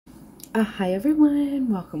Hi everyone,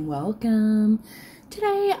 welcome.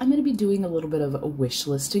 Today I'm going to be doing a little bit of a wish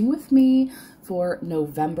listing with me for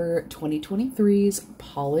November 2023's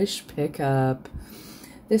polish pickup.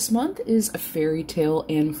 This month is a fairy tale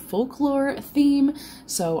and folklore theme,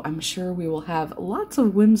 so I'm sure we will have lots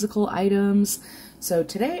of whimsical items. So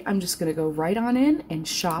today I'm just going to go right on in and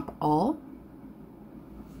shop all.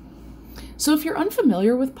 So if you're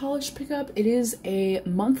unfamiliar with Polish Pickup, it is a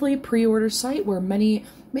monthly pre-order site where many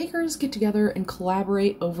makers get together and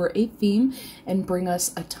collaborate over a theme and bring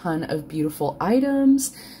us a ton of beautiful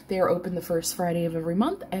items. They are open the first Friday of every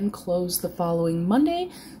month and close the following Monday.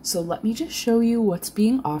 So let me just show you what's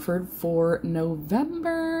being offered for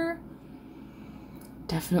November.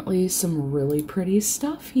 Definitely some really pretty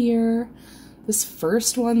stuff here. This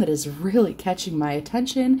first one that is really catching my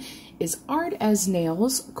attention is Art as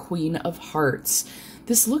Nails, Queen of Hearts.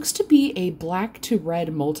 This looks to be a black to red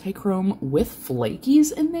multichrome with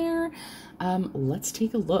flakies in there. Let's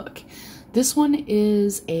take a look. This one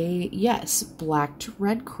is a, yes, black to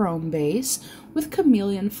red chrome base with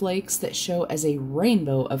chameleon flakes that show as a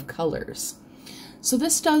rainbow of colors. So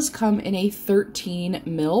this does come in a 13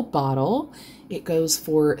 ml bottle. It goes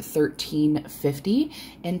for $13.50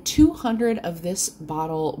 and 200 of this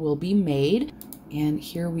bottle will be made. And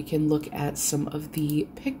here we can look at some of the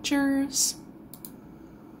pictures.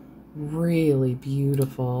 Really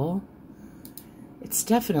beautiful. It's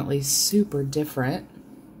definitely super different.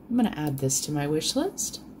 I'm gonna add this to my wish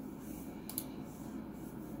list.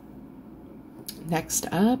 Next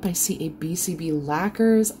up, I see a BCB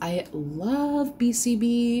lacquers. I love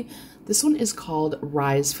BCB. This one is called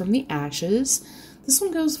Rise from the Ashes. This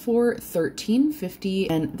one goes for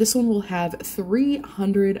 $13.50 and this one will have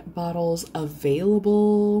 300 bottles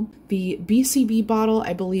available. The BCB bottle,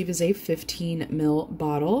 I believe, is a 15 ml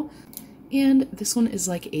bottle. And this one is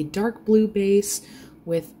like a dark blue base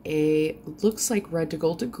with a, looks like red to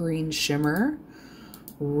gold to green shimmer.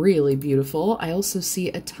 Really beautiful. I also see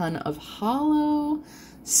a ton of hollow,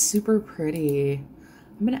 super pretty.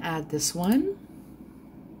 I'm gonna add this one.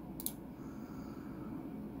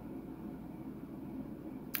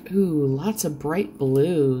 Ooh, lots of bright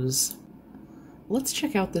blues. Let's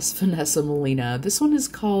check out this Vanessa Molina. This one is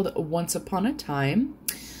called Once Upon a Time.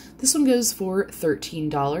 This one goes for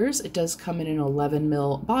 $13. It does come in an 11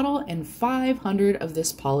 ml bottle and 500 of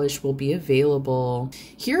this polish will be available.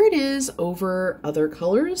 Here it is over other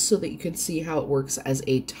colors so that you can see how it works as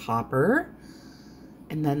a topper.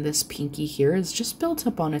 And then this pinky here is just built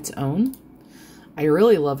up on its own. I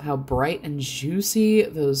really love how bright and juicy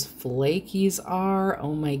those flakies are.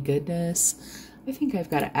 Oh my goodness. I think I've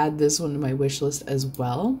got to add this one to my wish list as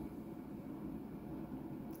well.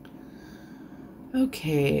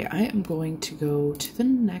 Okay, I am going to go to the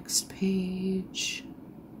next page.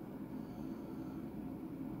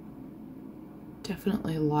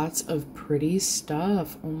 Definitely lots of pretty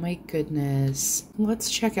stuff. Oh my goodness.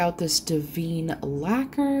 Let's check out this Divine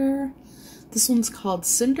lacquer. This one's called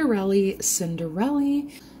Cinderella,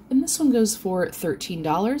 and this one goes for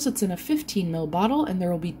 $13. It's in a 15 ml bottle, and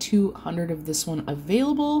there will be 200 of this one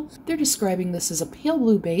available. They're describing this as a pale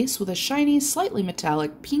blue base with a shiny, slightly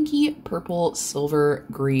metallic, pinky, purple, silver,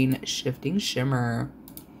 green shifting shimmer.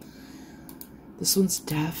 This one's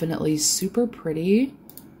definitely super pretty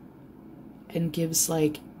and gives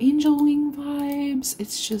like angel wing vibes.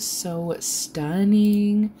 It's just so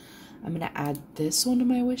stunning. I'm gonna add this one to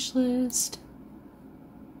my wish list.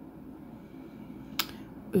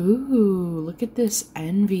 Ooh, look at this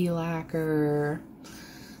Envy lacquer.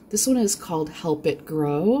 This one is called Help It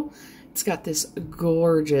Grow. It's got this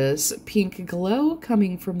gorgeous pink glow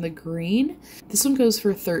coming from the green. This one goes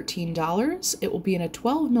for $13. It will be in a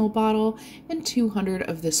 12 ml bottle and 200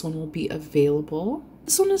 of this one will be available.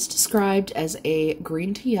 This one is described as a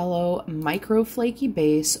green to yellow micro flaky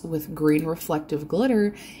base with green reflective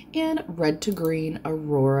glitter and red to green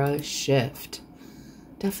aurora shift.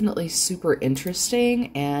 Definitely super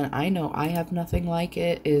interesting, and I know I have nothing like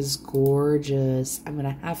it. It is gorgeous. I'm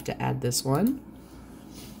gonna have to add this one.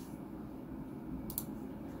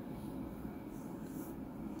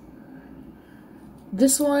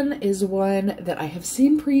 This one is one that I have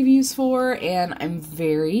seen previews for and I'm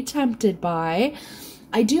very tempted by.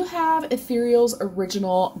 I do have Ethereal's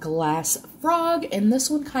original glass frog, and this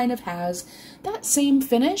one kind of has that same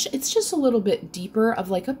finish. It's just a little bit deeper of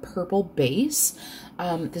like a purple base.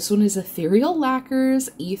 This one is Ethereal Lacquers,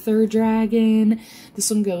 Ether Dragon. This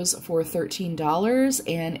one goes for $13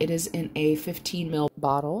 and it is in a 15 ml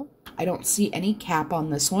bottle. I don't see any cap on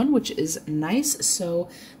this one, which is nice. So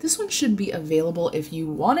this one should be available if you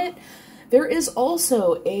want it. There is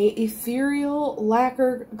also a ethereal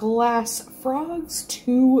lacquer glass frogs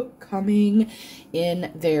 2 coming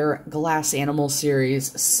in their glass animal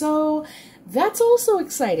series. So that's also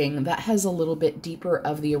exciting. That has a little bit deeper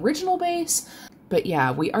of the original base. But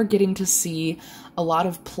yeah, we are getting to see a lot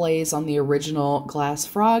of plays on the original glass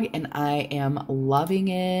frog, and I am loving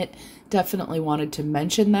it. Definitely wanted to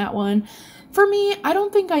mention that one. For me, I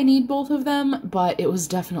don't think I need both of them, but it was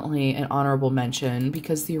definitely an honorable mention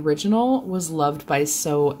because the original was loved by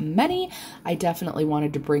so many. I definitely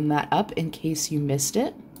wanted to bring that up in case you missed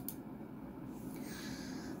it.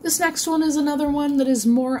 This next one is another one that is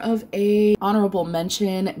more of a honorable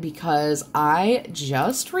mention because I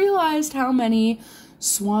just realized how many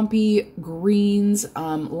swampy greens,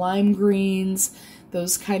 lime greens,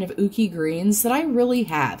 those kind of ooky greens that I really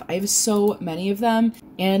have. I have so many of them,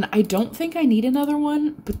 and I don't think I need another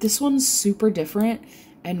one, but this one's super different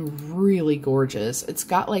and really gorgeous. It's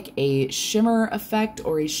got like a shimmer effect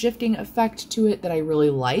or a shifting effect to it that I really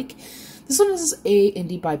like. This one is a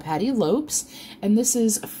indie by Patty Lopes, and this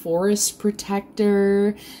is Forest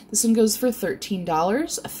Protector. This one goes for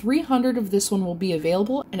 $13. 300 of this one will be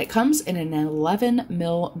available, and it comes in an 11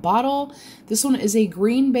 ml bottle. This one is a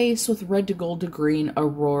green base with red to gold to green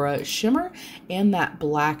Aurora shimmer, and that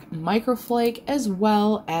black microflake, as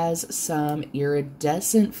well as some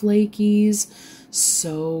iridescent flakies.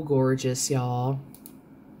 So gorgeous, y'all.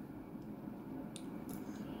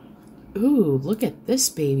 Ooh, look at this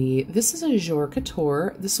baby. This is a Jour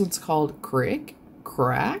Couture. This one's called Crack.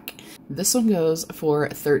 This one goes for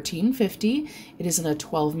 $13.50. It is in a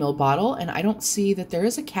 12 ml bottle, and I don't see that there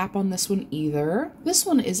is a cap on this one either. This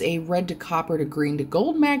one is a red to copper to green to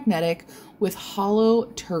gold magnetic with hollow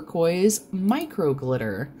turquoise micro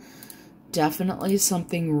glitter. Definitely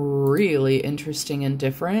something really interesting and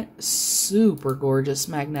different. Super gorgeous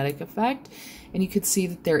magnetic effect. And you can see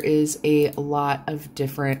that there is a lot of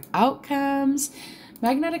different outcomes.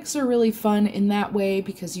 Magnetics are really fun in that way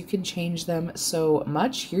because you can change them so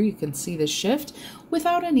much. Here you can see the shift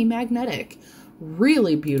without any magnetic.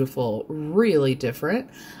 Really beautiful, really different.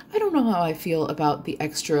 I don't know how I feel about the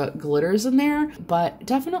extra glitters in there, but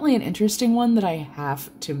definitely an interesting one that I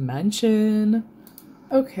have to mention.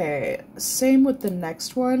 Okay, same with the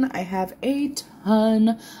next one. I have a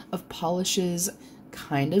ton of polishes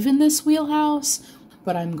kind of in this wheelhouse,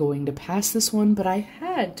 but I'm going to pass this one, but I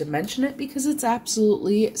had to mention it because it's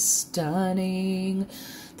absolutely stunning.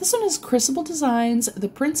 This one is Crucible Designs. The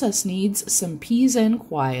Princess Needs Some Peas and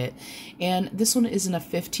Quiet, and this one is in a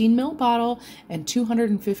 15 ml bottle, and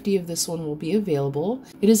 250 of this one will be available.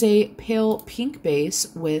 It is a pale pink base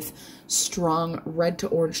with strong red to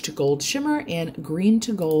orange to gold shimmer and green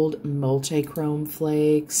to gold multi-chrome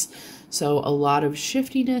flakes. So a lot of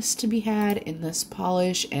shiftiness to be had in this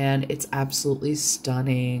polish, and it's absolutely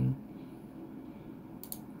stunning.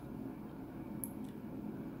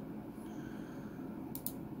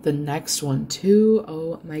 The next one too,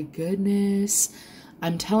 oh my goodness.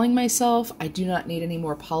 I'm telling myself I do not need any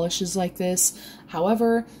more polishes like this.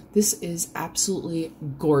 However, this is absolutely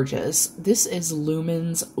gorgeous. This is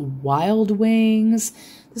Lumen's Wild Wings.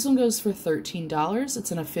 This one goes for $13.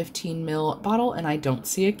 It's in a 15 ml bottle, and I don't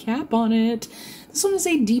see a cap on it. This one is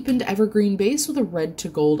a deepened evergreen base with a red to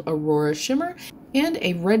gold Aurora shimmer and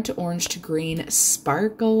a red to orange to green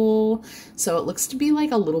sparkle. So it looks to be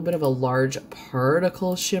like a little bit of a large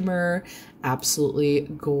particle shimmer. Absolutely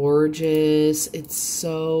gorgeous. It's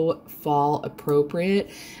so fall appropriate,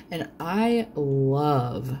 and I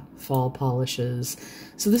love fall polishes.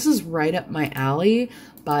 So this is right up my alley,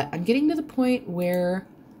 but I'm getting to the point where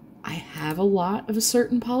I have a lot of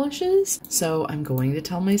certain polishes, so I'm going to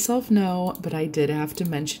tell myself no, but I did have to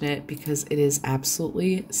mention it because it is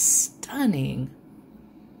absolutely stunning.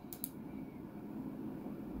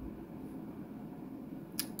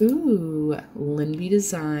 Ooh, Linby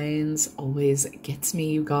Designs always gets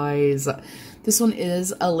me, you guys. This one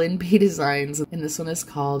is a Linby Designs, and this one is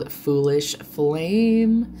called Foolish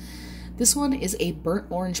Flame. This one is a burnt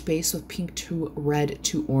orange base with pink to red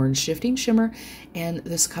to orange shifting shimmer, and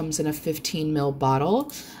this comes in a 15 ml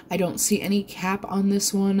bottle. I don't see any cap on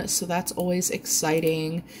this one, so that's always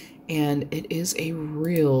exciting, and it is a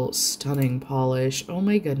real stunning polish. Oh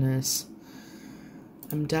my goodness.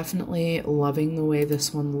 I'm definitely loving the way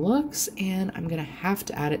this one looks, and I'm gonna have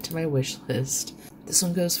to add it to my wish list. This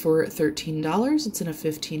one goes for $13. It's in a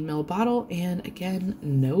 15 ml bottle, and again,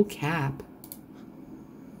 no cap.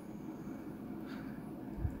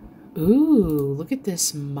 Ooh, look at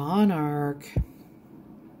this Monarch.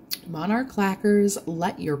 Monarch lacquers,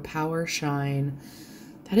 let your power shine.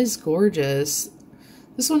 That is gorgeous.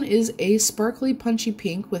 This one is a sparkly punchy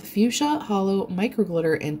pink with fuchsia, hollow, micro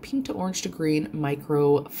glitter, and pink to orange to green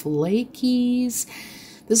micro flakies.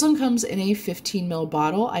 This one comes in a 15 ml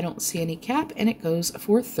bottle. I don't see any cap, and it goes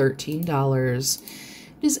for $13.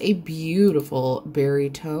 It is a beautiful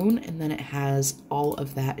berry tone, and then it has all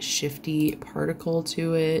of that shifty particle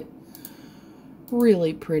to it.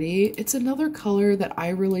 Really pretty. It's another color that I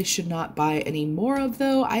really should not buy any more of,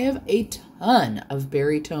 though. I have a ton of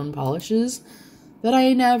berry tone polishes that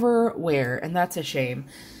I never wear, and that's a shame.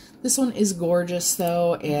 This one is gorgeous,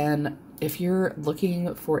 though, and if you're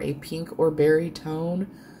looking for a pink or berry tone,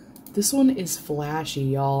 this one is flashy,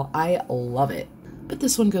 y'all. I love it. But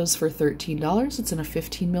this one goes for $13. It's in a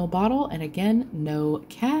 15 ml bottle, and again, no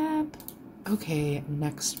cap. Okay,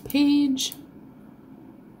 next page.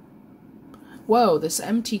 Whoa, this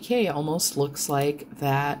MTK almost looks like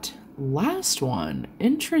that last one.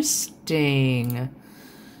 Interesting.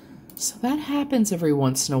 So that happens every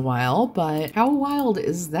once in a while, but how wild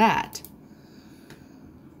is that?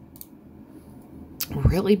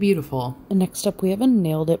 Really beautiful. And next up we have a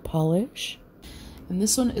Nailed It polish. And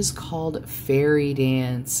this one is called Fairy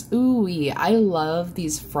Dance. Ooh-wee, I love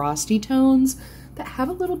these frosty tones that have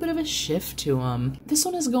a little bit of a shift to them. This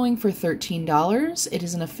one is going for $13. It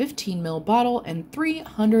is in a 15 ml bottle, and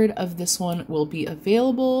 300 of this one will be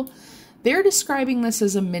available. They're describing this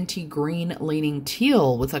as a minty green leaning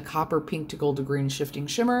teal with a copper pink to gold to green shifting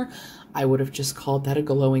shimmer. I would have just called that a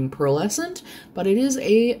glowing pearlescent, but it is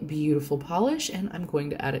a beautiful polish, and I'm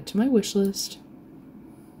going to add it to my wish list.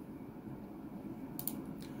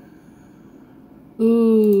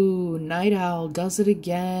 Ooh, Night Owl does it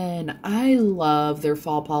again. I love their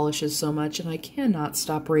fall polishes so much, and I cannot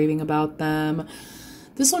stop raving about them.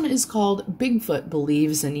 This one is called Bigfoot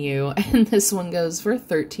Believes in You, and this one goes for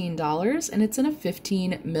 $13, and it's in a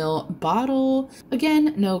 15 ml bottle.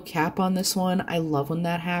 Again, no cap on this one. I love when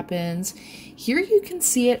that happens. Here you can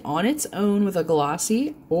see it on its own with a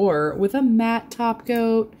glossy or with a matte top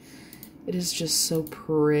coat. It is just so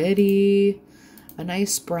pretty. A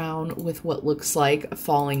nice brown with what looks like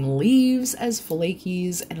falling leaves as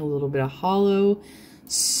flakies and a little bit of hollow.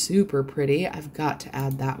 Super pretty. I've got to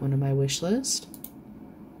add that one to my wish list.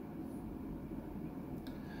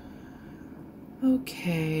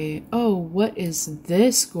 Okay. Oh, what is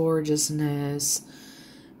this gorgeousness?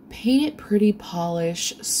 Paint It Pretty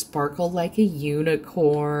polish, sparkle like a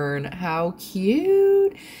unicorn. How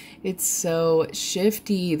cute. It's so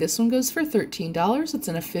shifty. This one goes for $13. It's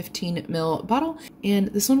in a 15 ml bottle, and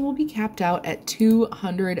this one will be capped out at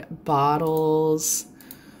 200 bottles.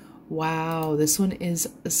 Wow, this one is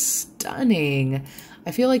stunning.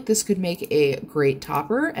 I feel like this could make a great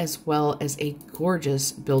topper as well as a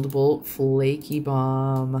gorgeous buildable flaky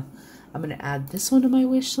bomb. I'm going to add this one to my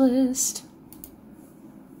wish list.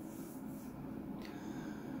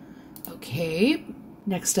 Okay.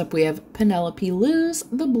 Next up, we have Penelope Lou's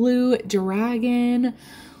The Blue Dragon.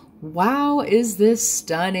 Wow, is this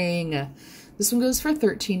stunning? This one goes for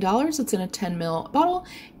 $13. It's in a 10 ml bottle,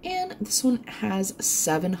 and this one has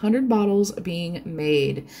 700 bottles being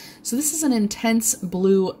made. So this is an intense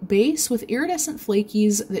blue base with iridescent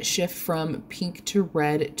flakies that shift from pink to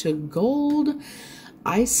red to gold.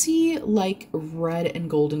 I see like red and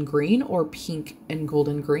golden green or pink and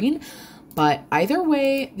golden green. But either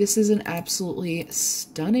way, this is an absolutely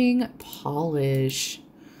stunning polish.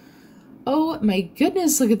 Oh my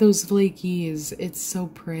goodness, look at those flakies. It's so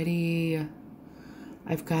pretty.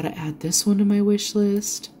 I've got to add this one to my wish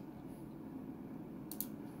list.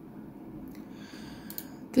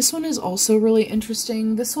 This one is also really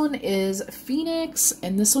interesting. This one is Phoenix,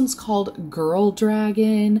 and this one's called Girl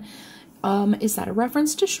Dragon. Is that a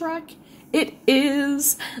reference to Shrek? It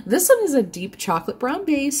is. This one is a deep chocolate brown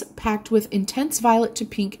base packed with intense violet to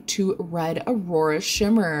pink to red aurora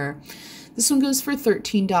shimmer. This one goes for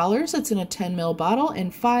 $13. It's in a 10 ml bottle,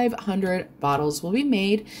 and 500 bottles will be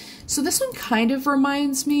made. So this one kind of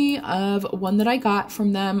reminds me of one that I got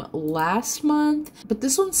from them last month, but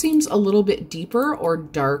this one seems a little bit deeper or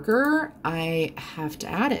darker. I have to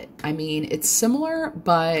add it. I mean, it's similar,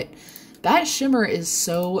 but that shimmer is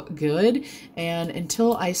so good, and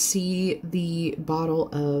until I see the bottle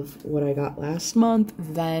of what I got last month,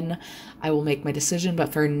 then I will make my decision.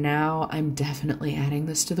 But for now, I'm definitely adding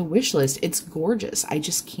this to the wish list. It's gorgeous. I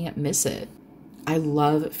just can't miss it. I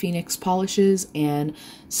love Phoenix polishes, and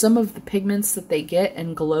some of the pigments that they get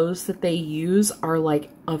and glows that they use are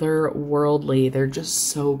like otherworldly. They're just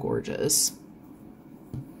so gorgeous.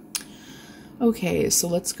 Okay, so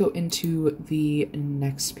let's go into the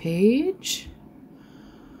next page.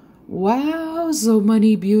 Wow, so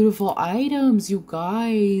many beautiful items, you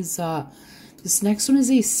guys. This next one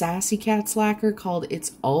is a Sassy Cats lacquer called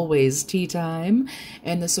It's Always Tea Time,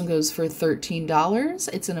 and this one goes for $13.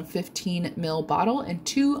 It's in a 15 ml bottle, and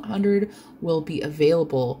 200 will be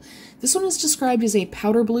available. This one is described as a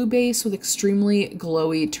powder blue base with extremely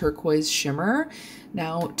glowy turquoise shimmer.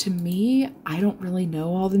 Now, to me, I don't really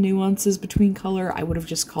know all the nuances between color. I would have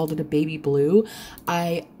just called it a baby blue.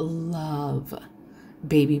 I love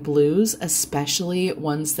baby blues, especially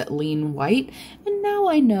ones that lean white, and now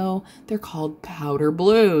I know they're called powder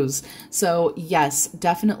blues. So yes,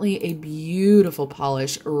 definitely a beautiful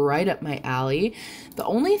polish, right up my alley. The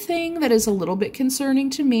only thing that is a little bit concerning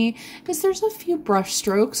to me is there's a few brush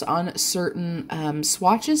strokes on certain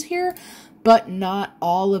swatches here, but not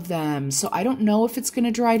all of them. So I don't know if it's going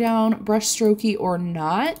to dry down brush strokey or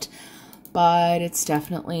not, but it's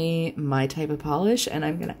definitely my type of polish, and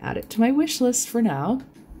I'm going to add it to my wish list for now.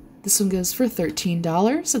 This one goes for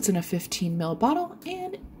 $13. It's in a 15 ml bottle,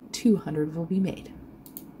 and 200 will be made.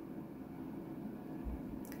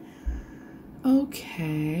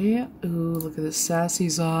 Okay. Ooh, look at this sassy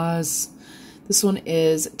sauce. This one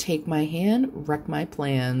is Take My Hand, Wreck My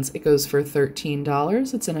Plans. It goes for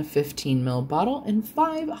 $13. It's in a 15 ml bottle, and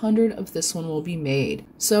 500 of this one will be made.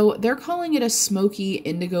 So they're calling it a smoky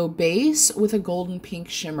indigo base with a golden pink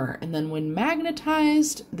shimmer. And then when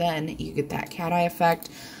magnetized, then you get that cat eye effect.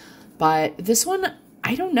 But this one,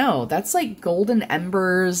 I don't know. That's like golden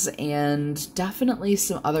embers and definitely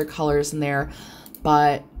some other colors in there.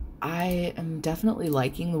 But I am definitely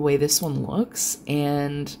liking the way this one looks,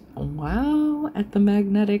 and wow, at the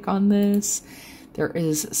magnetic on this. There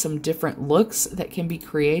is some different looks that can be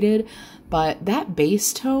created, but that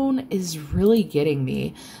base tone is really getting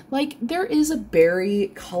me. Like, there is a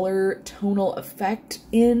berry color tonal effect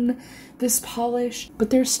in this polish,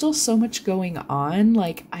 but there's still so much going on.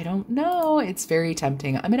 Like, I don't know. It's very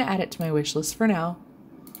tempting. I'm going to add it to my wish list for now.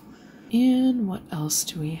 And what else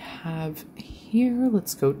do we have here?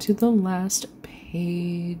 Let's go to the last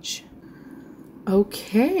page.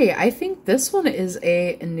 Okay, I think this one is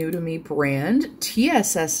a new to me brand,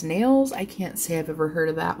 TSS Nails. I can't say I've ever heard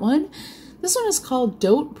of that one. This one is called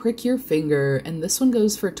Don't Prick Your Finger, and this one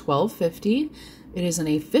goes for $12.50. It is in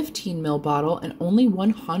a 15 ml bottle, and only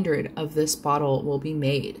 100 of this bottle will be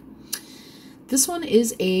made. This one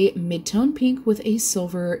is a mid-tone pink with a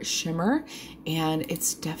silver shimmer, and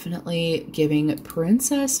it's definitely giving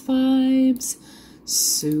princess vibes.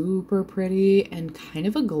 Super pretty and kind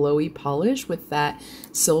of a glowy polish with that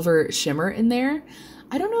silver shimmer in there.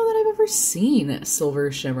 I don't know that I've ever seen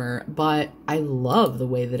silver shimmer, but I love the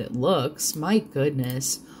way that it looks. My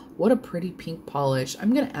goodness, what a pretty pink polish.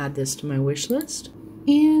 I'm going to add this to my wish list.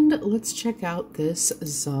 And let's check out this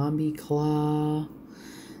zombie claw.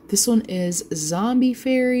 This one is Zombie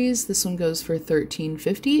Fairies. This one goes for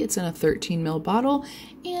 $13.50. It's in a 13 ml bottle,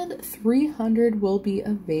 and 300 will be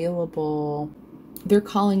available. They're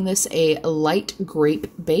calling this a light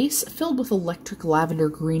grape base filled with electric lavender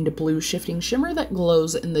green to blue shifting shimmer that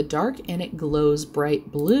glows in the dark, and it glows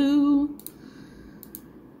bright blue.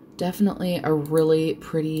 Definitely a really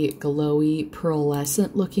pretty glowy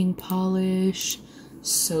pearlescent looking polish.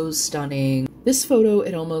 So stunning. This photo,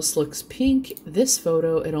 it almost looks pink. This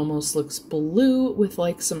photo, it almost looks blue with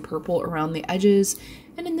like some purple around the edges.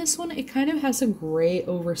 And in this one, it kind of has a gray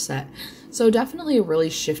overset. So definitely a really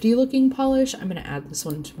shifty looking polish. I'm going to add this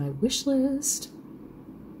one to my wish list.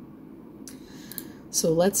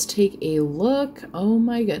 So let's take a look. Oh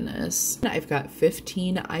my goodness. I've got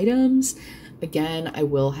 15 items. Again, I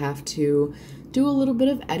will have to do a little bit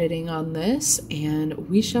of editing on this, and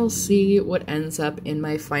we shall see what ends up in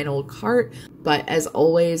my final cart. But as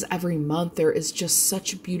always, every month there is just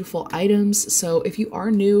such beautiful items. So if you are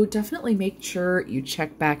new, definitely make sure you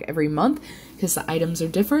check back every month, because the items are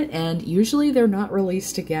different and usually they're not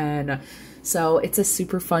released again. So it's a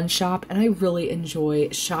super fun shop, and I really enjoy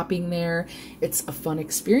shopping there. It's a fun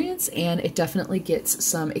experience, and it definitely gets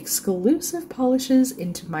some exclusive polishes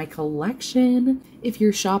into my collection. If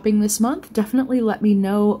you're shopping this month, definitely let me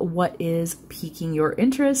know what is piquing your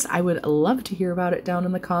interest. I would love to hear about it down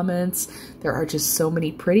in the comments. There are just so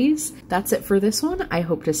many pretties. That's it for this one. I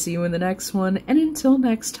hope to see you in the next one. And until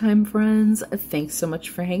next time, friends, thanks so much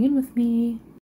for hanging with me.